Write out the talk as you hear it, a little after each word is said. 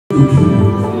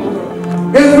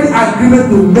agreement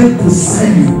they make to sell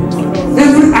you,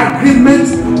 every agreement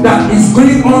that is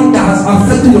going on that has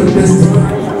affected your destiny,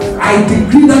 I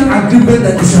decree that agreement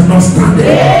that it shall not stand.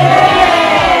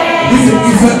 Listen,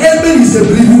 if your amen is a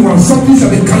believing one, something shall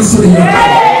be cancelled in your life.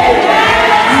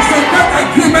 I said that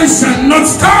agreement shall not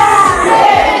stand.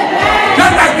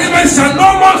 That agreement shall no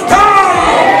more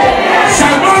stand.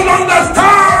 Shall no longer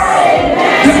stand.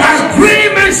 The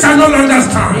agreement shall no longer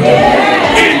stand.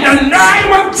 In the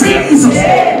name of Jesus.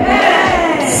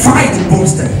 Fight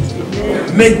boasted.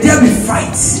 May there be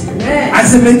fight. I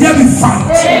said, may there be fight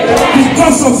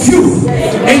because of you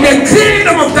in the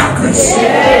kingdom of darkness.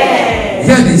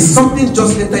 Here there is something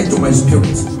just entered into my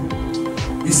spirit.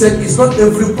 He said, it's not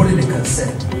everybody they can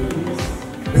sell.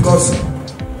 Because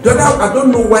I don't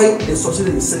know why they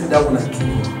succeeded in selling that one at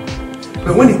King.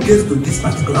 But when it gets to this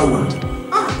particular one,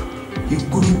 he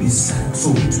couldn't be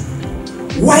sold.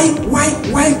 Why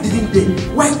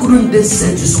couldn't they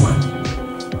sell this one?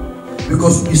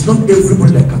 Because it's not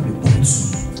everybody that can be bought.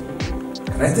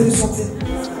 Can I tell you something?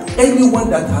 Anyone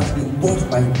that has been bought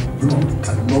by blood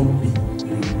cannot be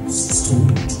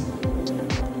sold.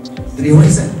 Did you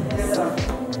understand?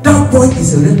 That boy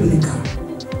is a replica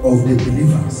of the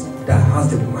believers that has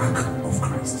the mark of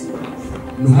Christ.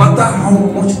 No matter how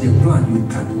much they plan, you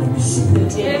cannot be sold.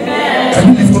 Amen.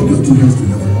 Can you lift up your 2 hands to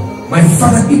heaven? My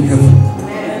Father in heaven,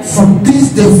 from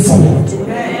this day forward,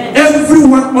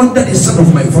 everyone under the sound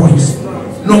of my voice,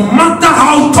 no matter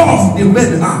how tough the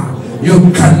men are,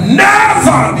 you can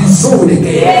never be sold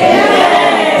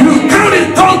again. You can't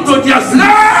return to their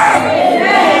slave.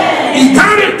 You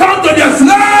can't return to their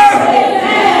slave.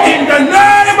 In the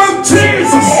name of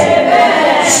Jesus.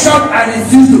 Shout, I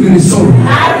refuse to be resold. I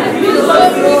refuse to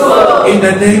be resold. In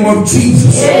the name of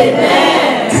Jesus.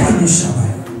 Amen.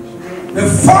 The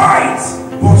fight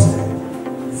busted.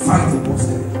 Fight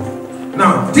busted.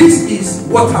 Now, this is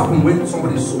what happened when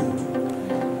somebody is sold.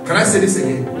 Can I say this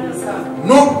again?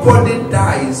 Nobody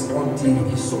dies until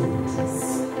he is sold.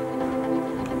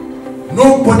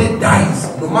 Nobody dies,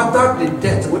 no matter the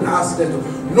death, what accident.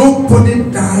 Nobody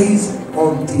dies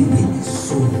until he is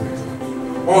sold.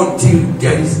 Until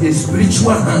there is a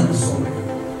spiritual hand somewhere.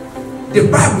 The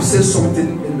Bible says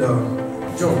something in the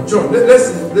John. Let's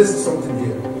see something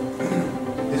here.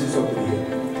 This is something here.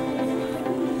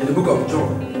 In the book of John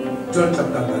chapter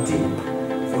 13,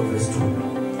 from verse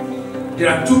 2. There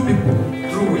are 2 people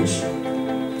through which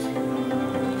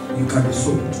you can be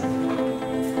sold.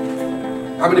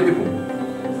 How many people?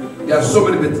 There are so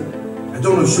many, but I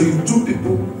don't want to show you 2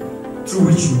 people through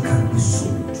which you can be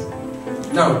sold.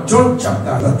 Now, John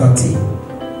chapter 13,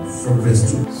 from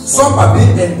verse 2. Supper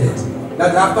being ended,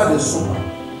 that after the supper,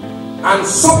 and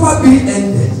supper being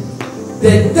ended,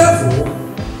 the devil,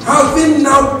 having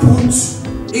now put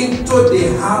into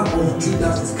the heart of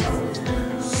Judas Iscariot,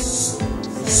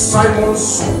 Simon's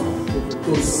son,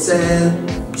 to sell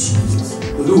Jesus.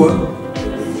 To do what?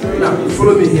 Now, you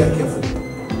follow me here carefully.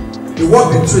 The word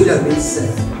betrayal means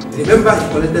sell. Remember, he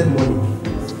collected money.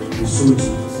 He sold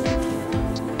Jesus.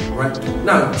 Right?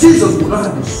 Now, Jesus would not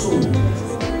have been sold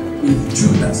if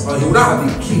Judas, or he would not have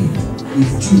been killed if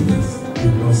Judas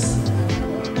did not sell.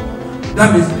 That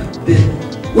means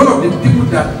one of the people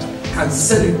that can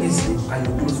sell you easily are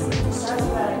your close friends.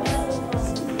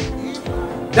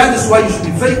 That is why you should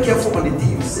be very careful on the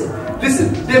deal you say.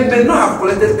 Listen, they may not have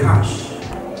collected cash,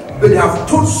 but they have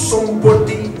told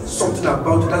somebody something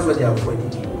about it. That's why they are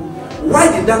avoiding you. Why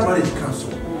did that marriage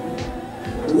cancel?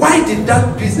 Why did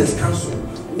that business cancel?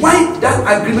 Why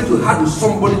that agreement you had with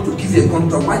somebody to give you a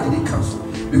contract, why did it cancel?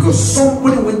 Because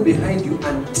somebody went behind you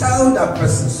and tell that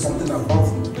person something about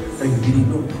you that you didn't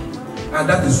know. And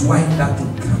that is why that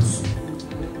thing canceled.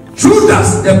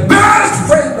 Judas, the best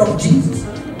friend of Jesus,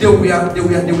 they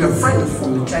were friends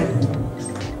from the childhood.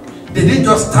 They didn't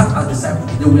just start as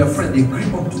disciples, they were friends, they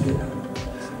grew up together.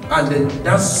 And then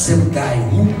that same guy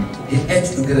who they ate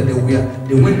together, they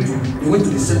went to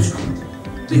the same school.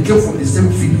 They came from the same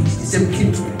village, the same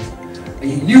kindred. And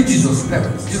he knew Jesus'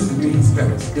 parents. Jesus knew his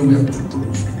parents. They were too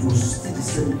close. It was still the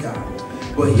same guy.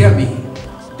 But hear me,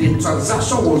 the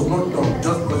transaction was not done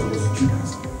just because it was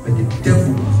Judas, but the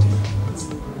devil was doing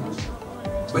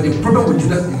it. But the problem with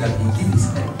Judas is that he gave his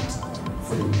hand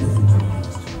for the devil to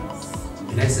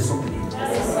be. Did I say something here?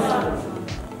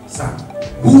 Yes, sir.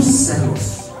 Who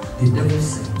sells? The devil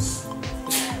sells.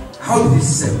 How did he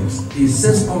sell us? He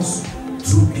sells us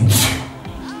through people.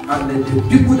 And the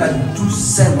people that he do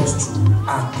sell us to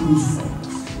are close friends.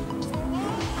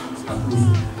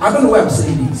 I don't know why I'm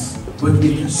saying this, but if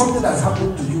it's something that has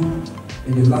happened to you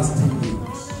in the last 10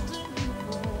 years,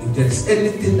 if there is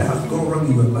anything that has gone wrong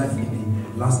in your life in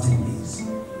the last 10 years,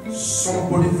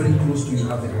 somebody very close to you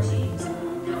have a hand in it.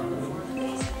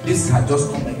 This has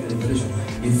just come like a revelation.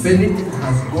 If anything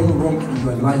has gone wrong in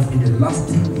your life in the last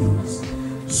 10 years,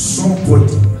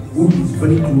 somebody who is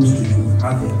very close to you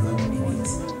have a hand in it.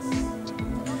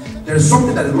 There is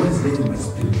something that the Lord is laying in my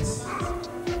spirit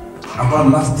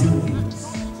about last 10 years.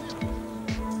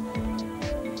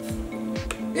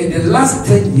 In the last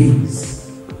 10 years,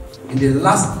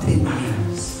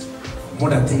 more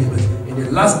than 10 years, in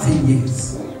the last 10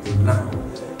 years till now,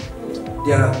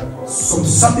 there are some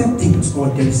certain things, or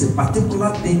there is a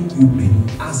particular thing you've been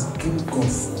asking God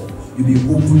for, you've been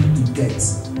hoping to get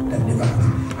that never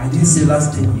happened. I didn't say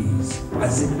last 10 years. I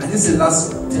didn't say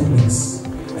last 10 weeks. I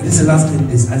didn't say last 10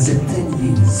 days. I said 10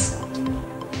 years.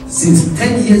 Since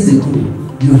 10 years ago,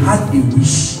 you had a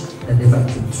wish that never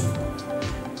came true.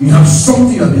 You have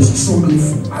something you have been struggling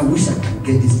for. I wish I could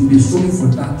get this. You've been struggling for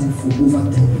that thing for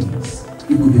over 10 years.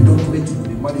 It could be document, it could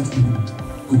be marriage, it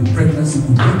could be pregnancy, it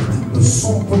could be anything. But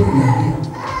somebody, you are here.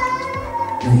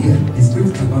 You are here. The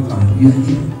spirit cannot lie. You are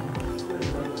here.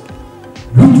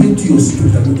 Look into your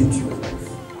spirit and look into your life.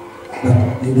 But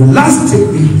in the last 10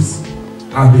 years,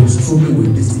 I've been struggling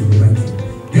with this thing. Do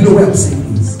you know why I'm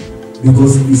saying this?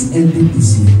 Because it's ending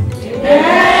this year.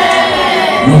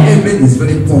 Your amen is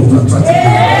very poor to attract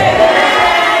people.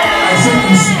 I said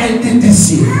it's ending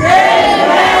this year.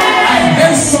 I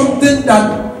heard something that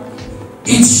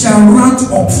it shall round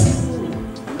up.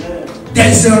 There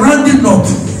is a rounding up.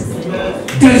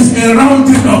 There is a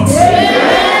rounding up.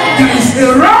 There is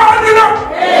a rounding up.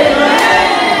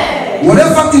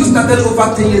 Whatever thing started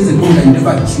over 10 years ago that you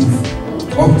never achieved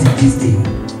up to this day,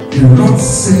 the Lord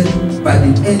said by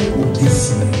the end of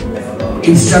this year,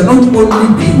 it shall not only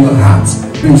be in your heart,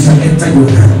 but it shall enter your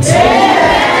hand.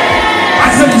 I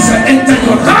said it shall enter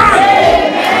your heart.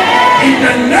 In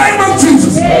the name of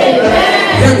Jesus.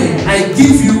 Hear me, I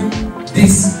give you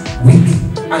this week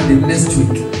and the next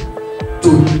week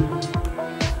to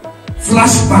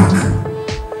flash back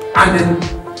and then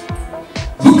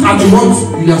look at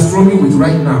what you are struggling with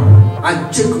right now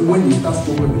and check when you start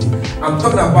struggling with it. I'm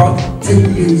talking about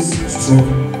 10 years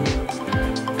struggle.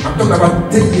 I'm talking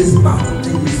about 10 years battle,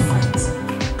 10 years fight.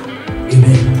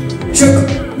 Amen. Check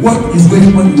what is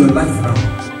going on in your life now.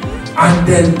 And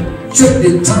then check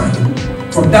the time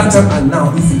from that time and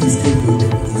now, if it is 10 years,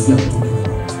 then it is what I'm talking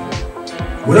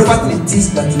about. Whatever it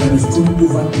is that you have been struggling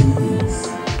over 10 years,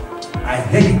 I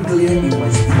heard it clear in my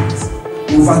spirit.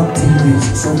 Over 10 years,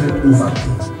 struggling over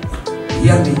 10.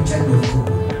 Hear me, child of God.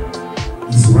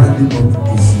 It's rounding up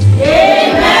this year.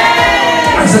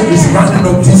 Amen. I said it's rounding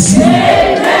up this year.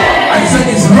 Amen. I said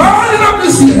it's rounding up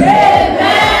this year.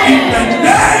 Amen. In the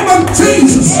name of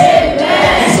Jesus.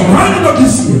 Amen. It's rounding up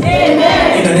this year.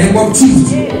 Amen. In the name of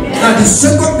Jesus. Amen. Now the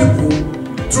second people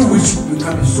through which you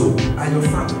can be sold are your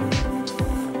family.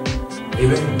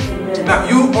 Amen. Amen. Now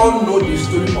you all know the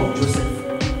story of Joseph.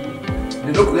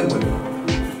 They don't collect money.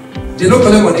 They don't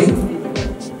collect money.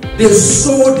 They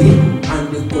sold him and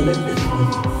they collected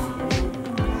money.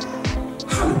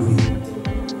 Hallelujah.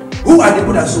 Who are the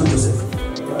people that sold Joseph?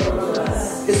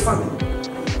 His family.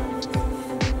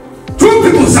 Two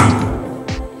people, sir.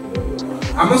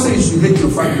 I'm not saying you should hate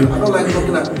your family. I don't like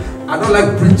talking that. I don't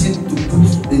like preaching to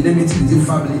put the enmity within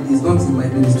family. It's not in my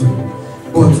ministry.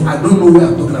 But I don't know where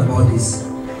I'm talking about this.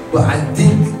 But I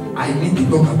think I need to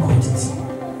talk about it.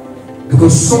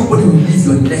 Because somebody will leave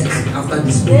your neck after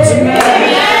this meeting.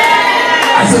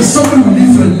 I said somebody will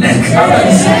leave your neck after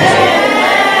this meeting.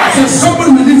 I said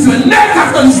somebody will leave your neck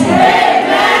after this meeting.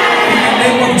 In the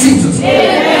name of Jesus.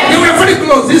 They were very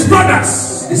close. His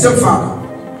brothers, the same father.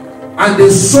 And they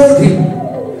sold him.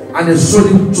 And they sold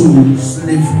him to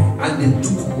slavery. And they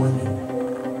took money.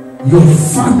 Your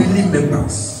family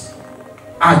members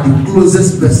are the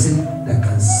closest person that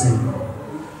can sell you.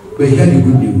 But hear the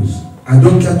good news. I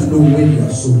don't care to know when you are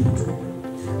sold.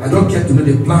 I don't care to know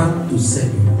the plan to sell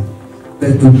you.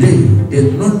 But today,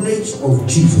 the knowledge of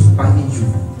Jesus buying you,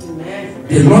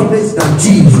 the knowledge that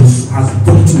Jesus has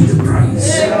bought you with the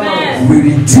price, will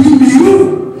redeem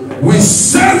you, will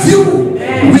save you,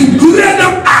 will clear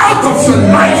them out of your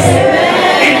life.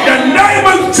 In the name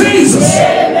of Jesus.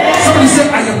 Somebody say,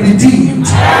 I am redeemed.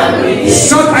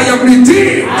 Shout, I am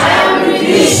redeemed.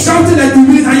 Shouting like you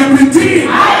mean, I am redeemed.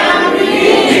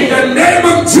 In the name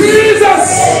of Jesus.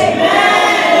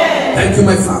 Thank you,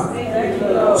 my Father.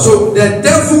 So the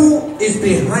devil is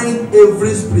behind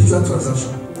every spiritual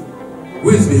transaction. Who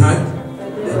is behind?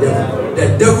 The devil.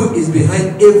 The devil is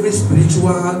behind every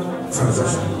spiritual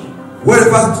transaction.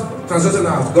 Wherever transaction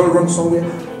has gone wrong somewhere,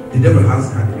 the devil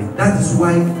has had it. That is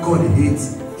why God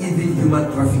hates even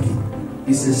human trafficking.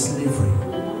 It's a slavery.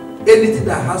 Anything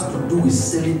that has to do with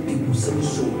selling people, selling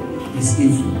souls, is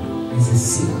evil, it's a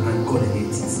sin, and God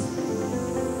hates it.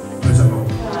 Praise the Lord.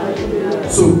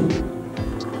 So,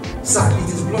 sir, it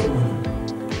is blood money.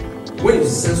 When you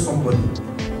sell somebody,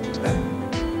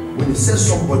 when you sell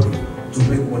somebody to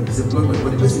make money, it's a blood money.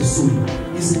 When the person is sold,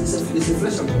 it's a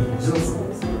flesh and blood. It's also.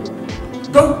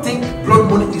 Don't think blood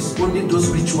money is only those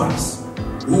rituals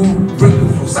who bring you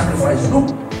for sacrifice. No.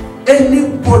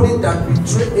 Anybody that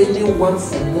betray anyone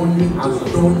for money has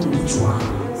done ritual.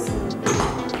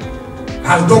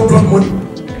 Has done blood money.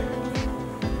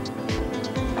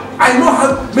 I know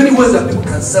how many ways that people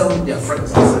can sell their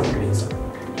friends and sacraments.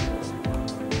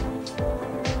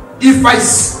 If I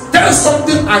tell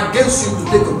something against you to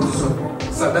take a position,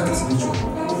 sir, that is ritual.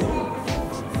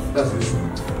 That's ritual.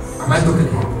 Am I talking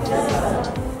here?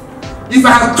 If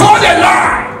I have told a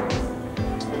lie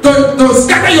to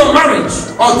scatter your marriage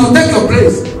or to take your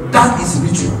place, that is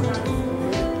ritual.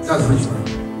 That's ritual.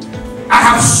 I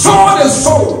have sold a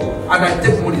soul and I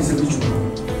take money, is a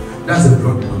ritual. That's a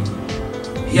blood money.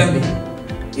 Hear me.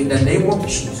 In the name of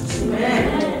Jesus.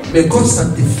 Amen. May God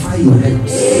sanctify your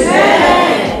hands.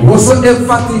 Amen.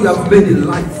 Whatsoever thing you have made in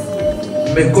life,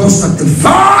 may God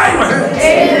sanctify your hands.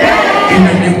 Amen. In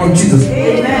the name of Jesus.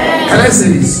 Amen. Can I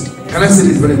say this? Can I say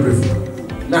this very briefly?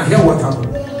 Now hear what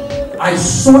happened. I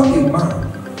saw a man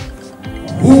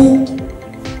who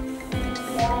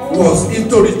was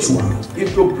into ritual,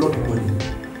 into blood money.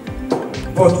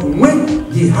 But when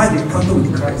he had a encounter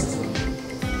with Christ,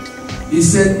 he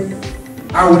said,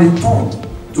 I will return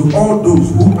to all those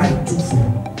whom I took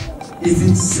from,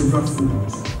 even silver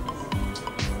fools.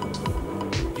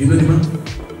 You know the man?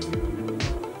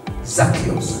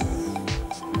 Zacchaeus.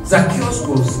 Zacchaeus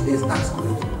was a tax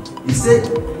collector. He said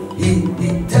he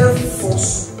tell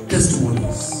false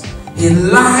testimonies. He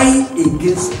lied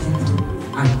against people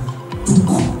and took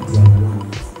their money.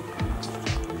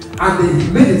 And then he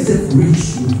made himself rich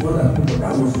with other people.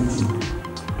 That was rich.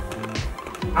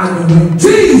 And when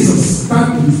Jesus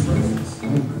stands in his presence,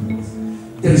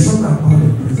 there is something about the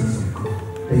presence of God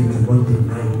that you cannot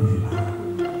deny who you are.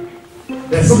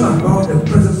 There is something about the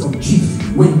presence of Jesus.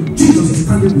 When Jesus is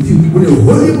standing with you, when the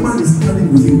Holy Man is standing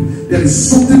with you, there is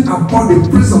something about the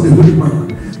presence of the Holy Man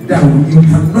that you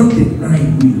cannot deny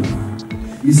who you are.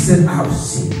 He said, I have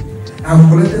sinned. I have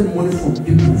collected money from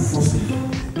people falsely,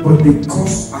 but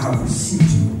because I have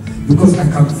received you, because I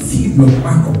can feel your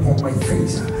mark upon my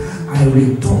face, I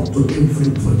return to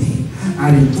everybody.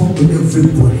 I return to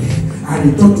everybody. I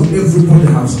return to everybody I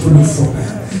have stolen from.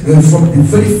 From the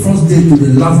very first day to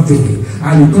the last day, I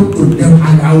return to them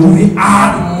and I will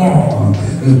add more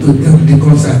to them,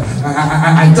 because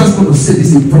I just want to say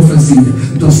this in prophecy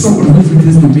to someone who is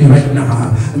listening to me right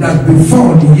now, that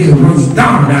before the year runs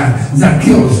down,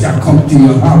 Zacchaeus shall come to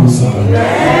your house. You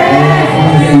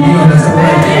understand what I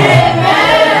mean?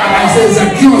 I say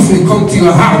Zacchaeus will come to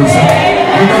your house.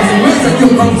 Because when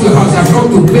Zacchaeus comes to your house, he has come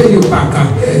to pay you back.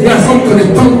 He has come to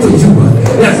return to you.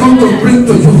 He has come to bring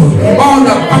to you all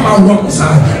the power worms,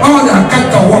 all the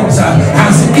canker worms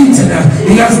has eaten.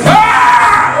 He has come.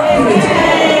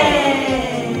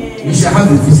 You shall have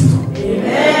a visitor.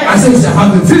 Amen. I said you shall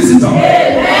have a visitor.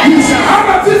 Amen. You shall have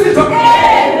a visitor.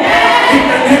 Amen. In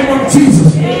the name of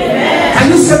Jesus. Amen. Can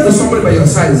you say to somebody by your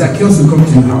side, Zacchaeus will come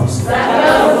to your house?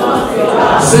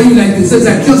 Say it like this. Say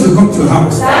Zacchaeus will come to your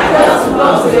house.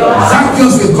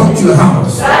 Zacchaeus will come to your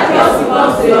house.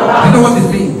 You know what it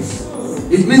means?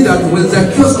 It means that when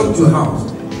Zacchaeus comes to your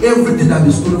house, everything that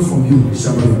is stolen from you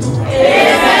shall be returned.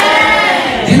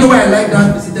 Do you know why I like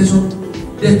that visitation?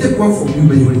 They take one from you,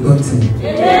 but you will return 10.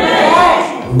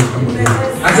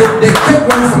 I said, they take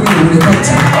one from you, you will return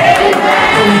 10.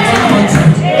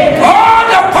 All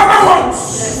the power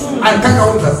ones and canker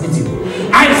ones has eaten.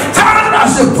 I stand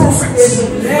as a prophet.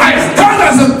 I stand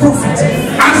as a prophet,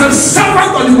 as a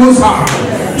servant of the Most High,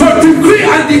 to decree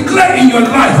and declare in your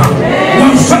life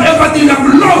whatsoever you have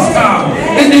lost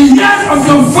in the years of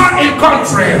your foreign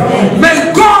country,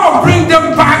 may God bring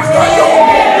them back to you.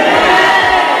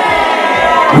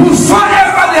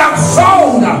 Whosoever they have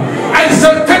sold, I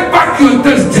say, take back your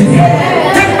destiny,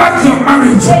 take back your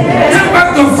marriage, take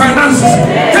back your finances,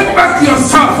 take back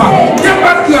yourself, take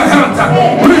back your health,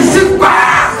 receive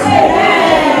back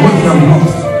what you have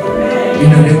lost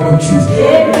in the name of Jesus.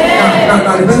 Now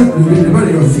remember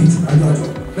your feet.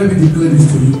 Let me declare this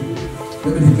to you.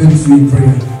 Let me declare this to you in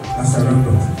prayer as I round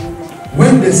up.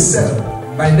 When they sell,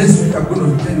 by next week I'm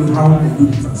going to tell you how they do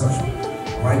the transaction.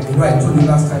 Right? You know, I told you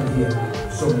last time here,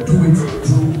 some do it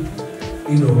through,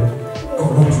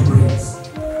 corrupt brains.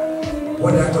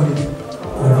 What do I call it?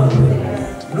 Corrupt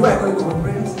brains. You know why I call it corrupt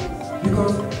brains?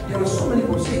 Because there are so many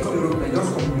people say, call it wrong, they just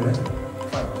come here, right?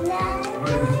 Fine.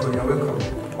 You're welcome.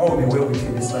 All will be well with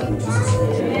you this time with Jesus.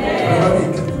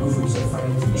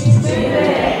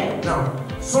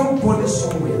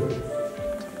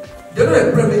 don't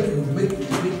let prayer make you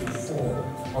fall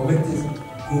or make things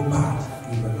go bad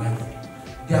in your life.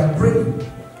 They are praying.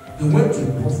 They went to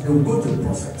a prophet. They will go to a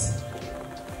prophet,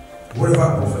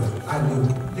 whatever prophet, and they will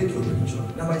take your picture.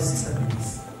 Now, my sister did this.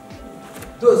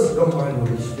 Those don't mind what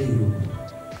they say.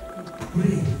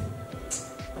 Pray.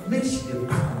 Make she the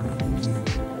back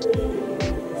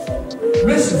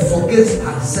make she forgets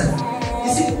herself.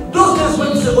 You see, those days when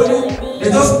you say, oh, they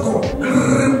just come,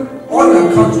 all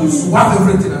their countries swap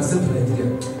everything and send to Nigeria.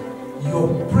 Your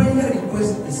prayer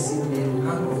request is in the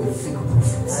hand of a fake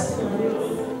prophet.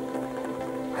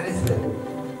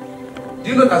 Do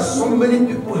you know that so many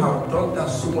people have done that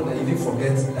so much that you even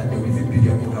forget that they will even build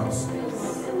your own house?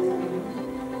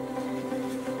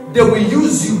 They will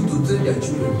use you to train their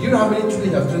children. Do you know how many children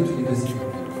you have trained to university?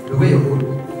 The way you hold.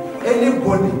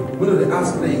 Anybody, when they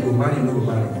ask whether you go marry, you go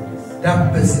marry,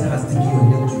 that person has taken your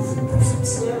name to fake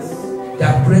prophets.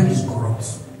 Their prayer is corrupt.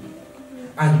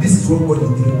 And this is what God is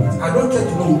dealing with. I don't care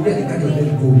to know where they can your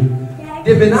name go.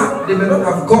 They may not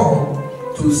have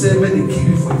gone to say, may they kill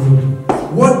you for you.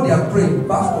 What they are praying,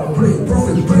 pastor, pray,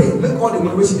 prophet, pray, make all the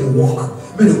motivation they walk,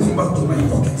 may they come back to my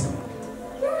pocket.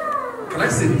 Can I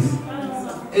say this?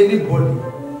 Anybody,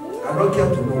 I don't care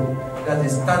to know, that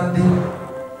is standing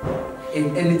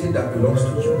in anything that belongs to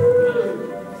you,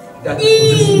 that is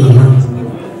possessing your land,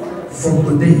 from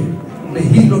today, may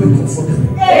he not be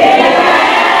comfortable.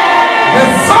 May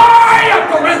fire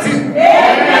torment him.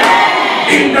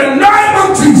 In the name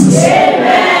of Jesus.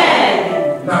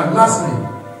 Amen. Now, lastly,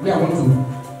 I want to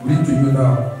read to you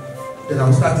now. Then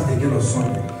I'll start it again on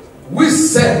Sunday. We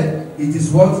said it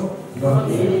is what? Not.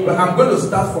 But I'm going to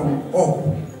start from up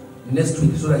next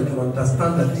week so that you can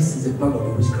understand that this is a plan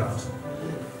of witchcraft.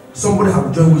 Somebody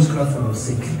have joined witchcraft for your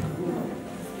sake.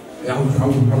 I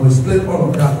will explain all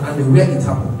of that and where it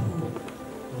happened.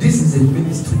 This is a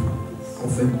ministry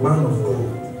of a man of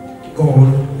God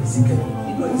called Ezekiel.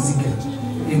 You know Ezekiel.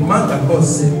 A man that God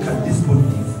said, can this body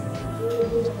live?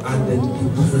 And then he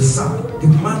prophesied. The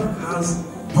man has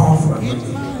powerful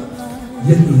anointing.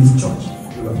 Yet in his church,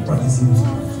 we are practicing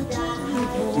witchcraft.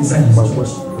 Inside his church, we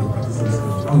are practicing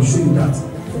witchcraft. I will show you that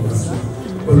from this one.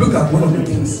 But look at one of the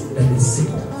things that they say.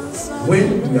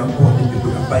 When we are born, the people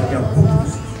that by their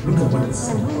purpose, look at what they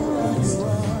say.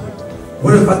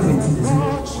 Whatever thing it is,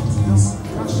 it is.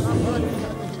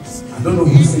 I don't know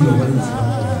who say your money is not.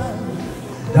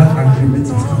 That agreement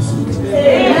is cancelled.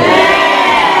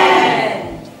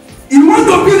 You want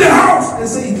to build a house, they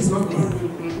say it is not near.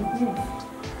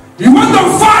 You want to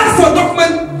file for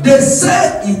document, they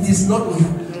say it is not near.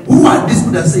 Who are these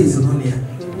people that say it is not near?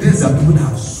 These are people that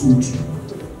have sold you.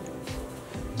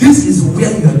 This is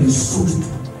where you are being sold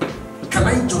to. Can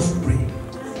I just pray?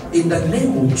 In the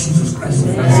name of Jesus Christ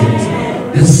of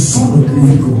Nazareth, the Son of the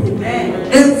living God,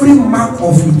 every mark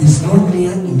of it is not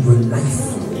near in your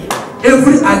life.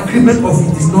 Every agreement of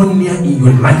it is not near in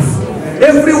your life.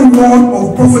 Every word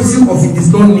of prophecy of it is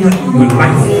not near in your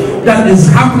life. That is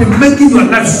happening, making your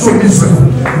life so miserable.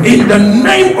 In the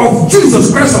name of Jesus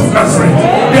Christ of Nazareth,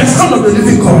 the Son of the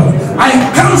living God, I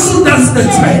cancel that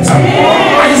statement.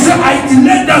 I say I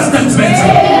delay that statement.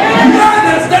 Let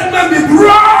the statement be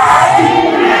broken.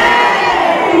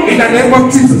 In the name of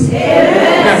Jesus.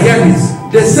 Now hear this.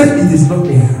 They said it is not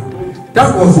there.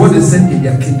 That was what they said in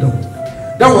their kingdom.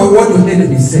 That was what your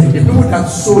enemy said. The people that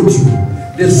sold you,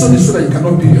 they sold you so that you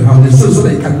cannot build your house. They sold you so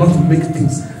that you cannot make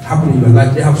things happen in your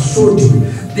life. They have sold you.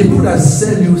 The people that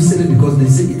sell you it because they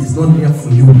say it is not near for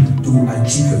you to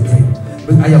achieve your dream.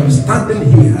 But I am standing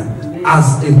here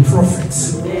as a prophet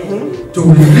to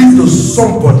release to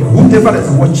somebody, whoever is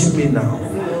watching me now.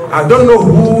 I don't know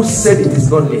who said it is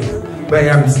not near, but I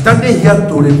am standing here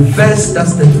to reverse that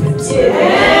statement.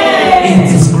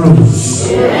 It is close.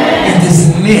 It is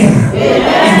near.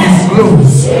 It is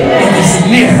close. It is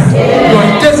near. Your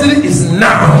destiny is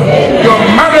now. Your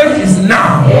marriage is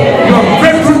now. Your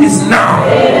breakthrough is now.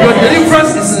 Your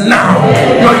deliverance is now.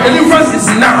 Your deliverance is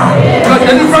now. Your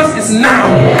deliverance is now.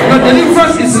 Your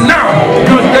deliverance is now.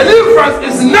 Your deliverance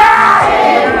is now.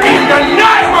 In the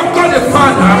name of God the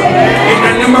Father, in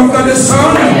the name of God the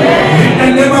Son,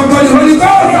 in the name of God the Holy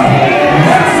Ghost,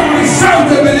 let us shout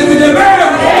and believe in the man.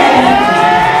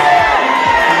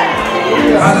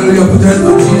 Hallelujah. Put your hands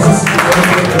on Jesus.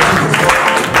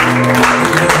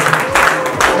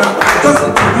 Now, I just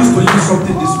introduced to you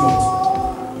something this month.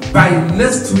 By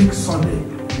next week Sunday,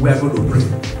 we are going to pray.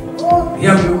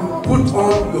 Hear me. Put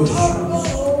on your shoes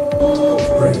of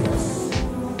praise.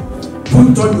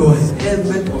 Put on your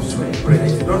helmet of prayer.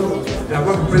 If you don't know, we are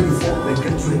going to pray before we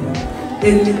get ready.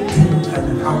 Anything can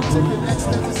happen in this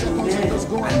life.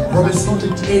 I promise you,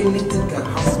 anything can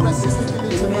happen in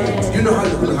this life. You know how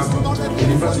it's going to happen?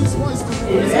 Deliverance is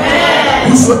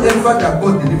whosoever that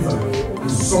God delivered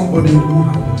is somebody who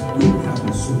has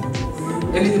been sold.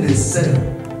 Anything they sell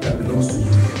that belongs to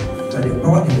you, by the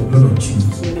power in the blood of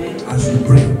Jesus, as you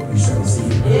pray, you shall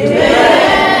receive it.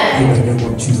 In the name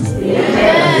of Jesus. And you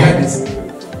heard this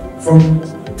from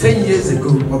 10 years ago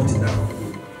up to now.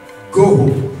 Go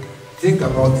home, think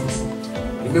about it.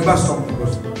 Remember something,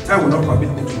 because time will not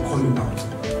permit me to call you now.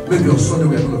 Maybe on Sunday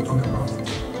we are going to talk about it.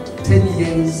 10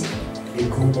 years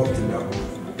ago up to now,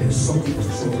 there's something that's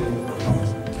troubling about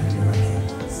that never came.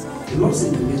 The Lord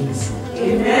said to me this.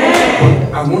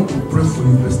 But I want to pray for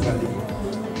you personally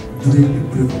during the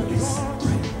prayer of this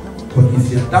prayer. But if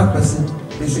you are that person,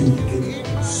 make sure you get it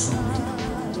on Sunday.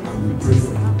 I will pray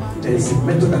for you. There is a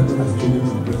method that God has told me to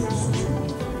pray for something.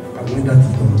 And when that is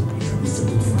done, it will be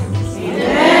settled for you.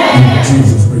 In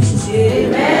Jesus' precious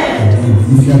name.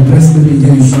 If you are blessed, maybe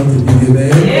here you shout to give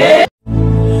amen.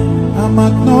 I'm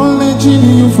acknowledging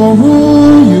you for who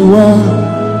you are,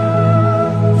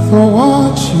 for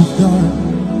what you've done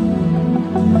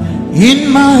in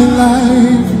my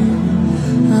life.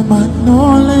 I'm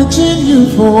acknowledging you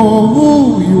for who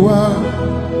you are.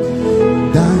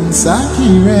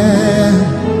 Dansakire,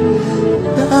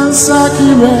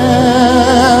 Dansakire,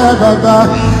 Baba.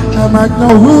 I'm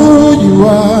acknowledging who you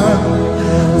are,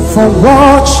 for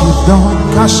what you've done.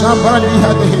 Kashabali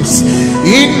Hades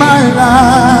in my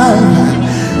life.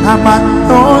 I'm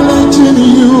acknowledging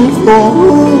you for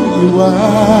who you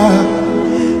are.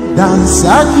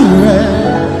 Dansakire,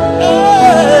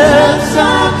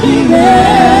 Dansakire,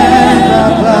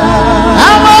 Baba.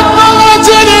 I'm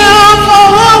acknowledging you for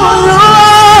who you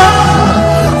are,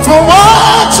 for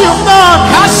what you've done.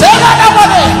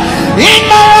 Kashabali in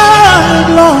my life,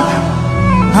 Lord.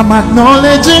 I'm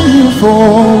acknowledging you for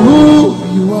who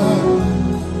you are.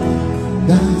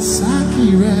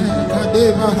 Dansakire,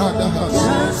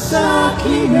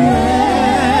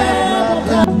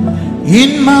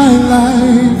 in my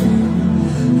life,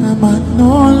 I'm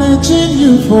acknowledging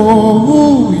you for who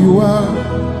you are.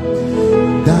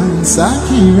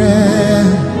 Dansakire,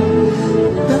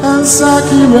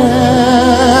 Dansakire,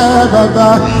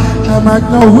 Baba. I'm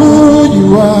acknowledging who you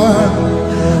are,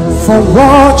 for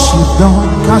what you've done.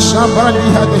 Kashabali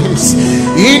Hades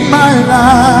in my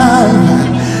life.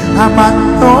 I'm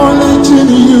acknowledging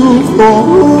you for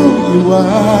who you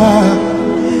are.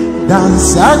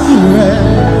 Dansakire,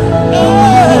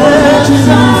 acknowledging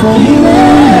you for who you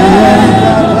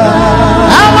are.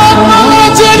 I'm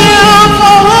acknowledging you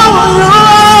for who you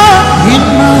are. In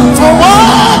my for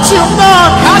what you've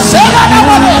done.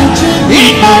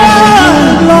 In my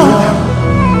life, Lord,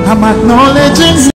 I'm acknowledging you.